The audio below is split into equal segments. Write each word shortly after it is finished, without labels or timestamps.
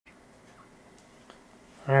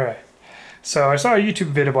Alright, so I saw a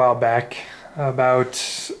YouTube vid a while back about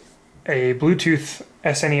a Bluetooth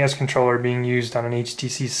SNES controller being used on an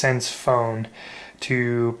HTC Sense phone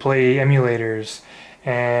to play emulators,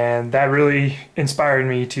 and that really inspired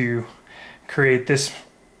me to create this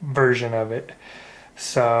version of it.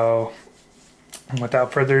 So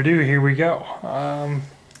without further ado, here we go.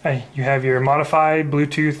 You have your modified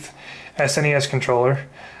Bluetooth SNES controller.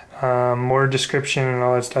 More description and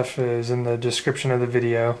all that stuff is in the description of the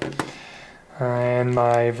video. And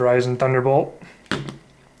my Verizon Thunderbolt.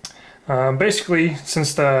 Basically,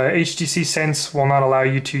 since the HTC Sense will not allow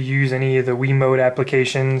you to use any of the Wii mode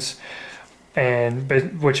applications,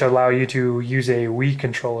 which allow you to use a Wii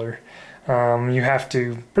controller, you have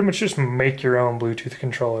to pretty much just make your own Bluetooth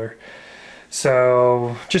controller.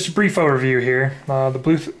 So, just a brief overview here.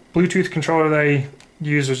 The Bluetooth controller that I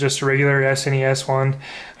used was just a regular SNES one.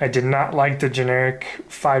 I did not like the generic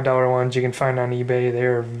 $5 ones you can find on eBay. They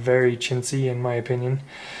are very chintzy in my opinion.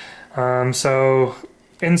 So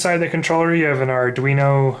inside the controller you have an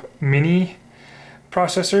Arduino Mini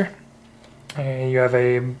processor, and you have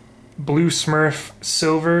a BlueSMiRF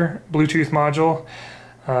Silver Bluetooth module.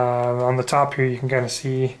 On the top here you can kind of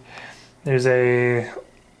see there's a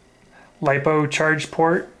LiPo charge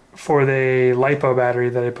port for the LiPo battery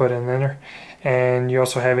that I put in there, and you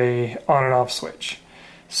also have a on and off switch.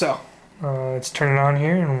 So let's turn it on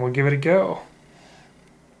here and we'll give it a go.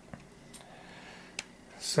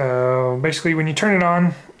 So basically when you turn it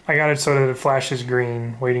on, I got it so that it flashes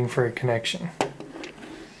green waiting for a connection.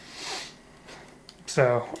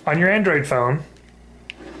 So on your Android phone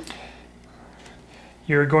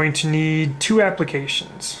you're going to need two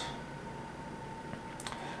applications.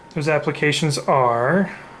 Those applications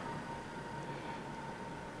are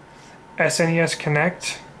SNES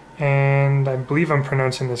Connect, and I believe I'm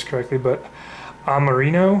pronouncing this correctly, but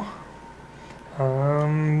Amarino.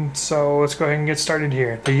 So let's go ahead and get started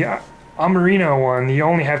here. The Amarino one, you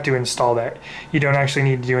only have to install that. You don't actually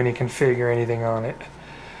need to do any config or anything on it.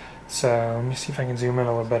 So let me see if I can zoom in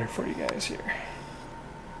a little better for you guys here.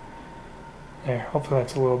 There, hopefully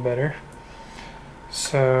that's a little better.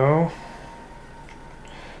 So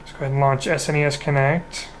let's go ahead and launch SNES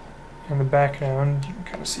Connect. In the background you can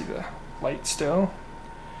kind of see the light still.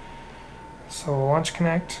 So we'll launch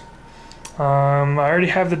Connect. I already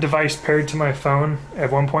have the device paired to my phone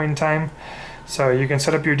at one point in time, so you can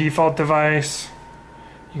set up your default device.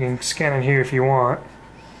 You can scan it here if you want.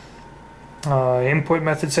 Input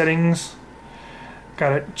method settings,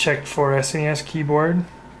 got it checked for SNES keyboard.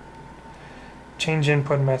 Change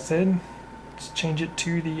input method, let's change it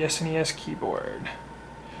to the SNES keyboard.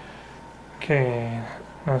 Okay,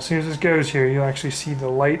 now as soon as this goes here, you'll actually see the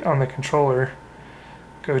light on the controller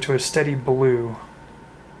go to a steady blue.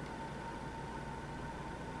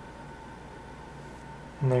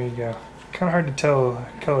 And there you go. Kind of hard to tell the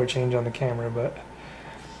color change on the camera, but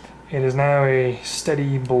it is now a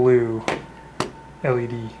steady blue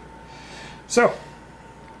LED. So,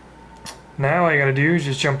 now all you gotta do is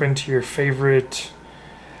just jump into your favorite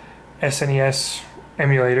SNES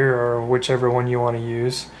emulator, or whichever one you want to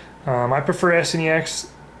use. I prefer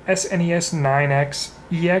SNeS9x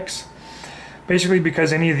EX, basically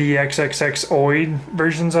because any of the XXXXoid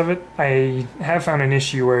versions of it, I have found an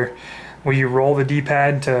issue where when you roll the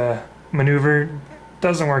dpad to maneuver, it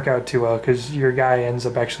doesn't work out too well because your guy ends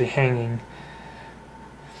up actually hanging.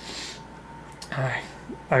 I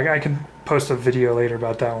can post a video later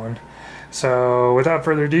about that one. So without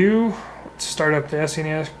further ado, let's start up the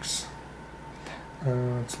SNES.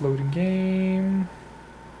 Let's load a game.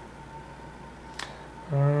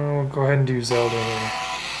 We'll go ahead and do Zelda here.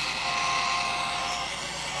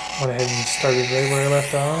 Went ahead and started right where I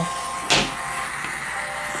left off.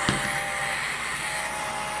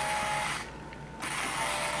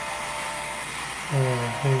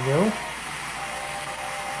 Here we go.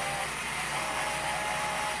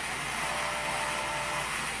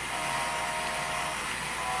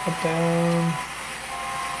 Up, down.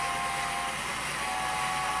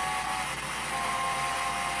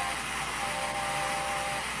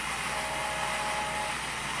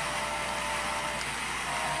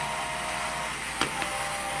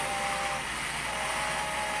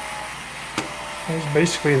 There's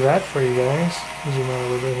basically that for you guys. Zoom out a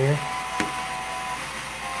little bit here.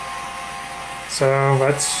 So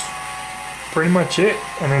that's pretty much it.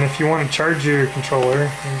 And then if you want to charge your controller,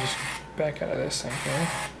 let me just back out of this thing here.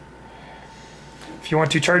 If you want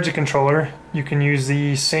to charge the controller, you can use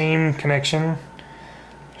the same connection.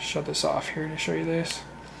 Shut this off here to show you this.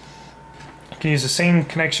 You can use the same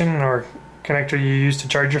connection or connector you use to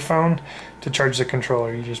charge your phone to charge the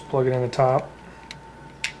controller. You just plug it in the top,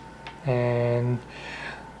 and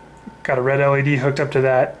got a red LED hooked up to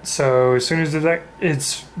that. So as soon as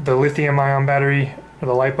it's the lithium ion battery or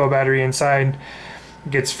the LiPo battery inside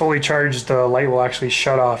gets fully charged, the light will actually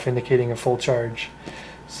shut off, indicating a full charge.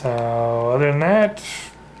 So other than that,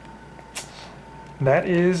 that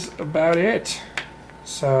is about it.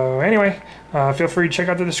 So anyway, feel free to check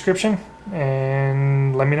out the description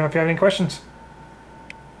and let me know if you have any questions.